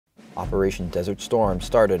Operation Desert Storm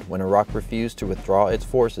started when Iraq refused to withdraw its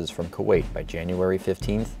forces from Kuwait by January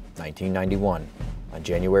 15, 1991. On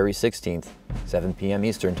January 16, 7 p.m.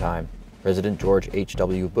 Eastern Time, President George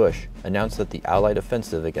H.W. Bush announced that the Allied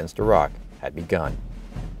offensive against Iraq had begun.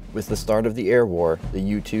 With the start of the air war, the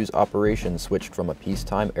U-2's operations switched from a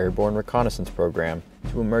peacetime airborne reconnaissance program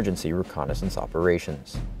to emergency reconnaissance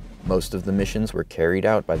operations. Most of the missions were carried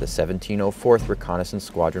out by the 1704th Reconnaissance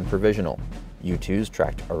Squadron Provisional. U-2s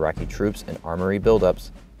tracked Iraqi troops and armory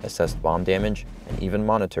buildups, assessed bomb damage, and even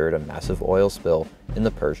monitored a massive oil spill in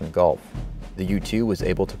the Persian Gulf. The U-2 was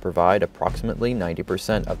able to provide approximately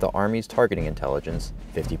 90% of the Army's targeting intelligence,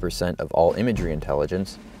 50% of all imagery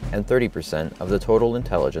intelligence, and 30% of the total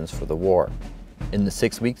intelligence for the war. In the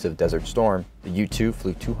 6 weeks of Desert Storm, the U-2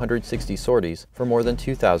 flew 260 sorties for more than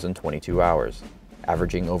 2,022 hours,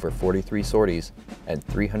 averaging over 43 sorties and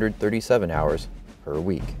 337 hours per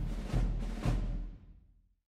week.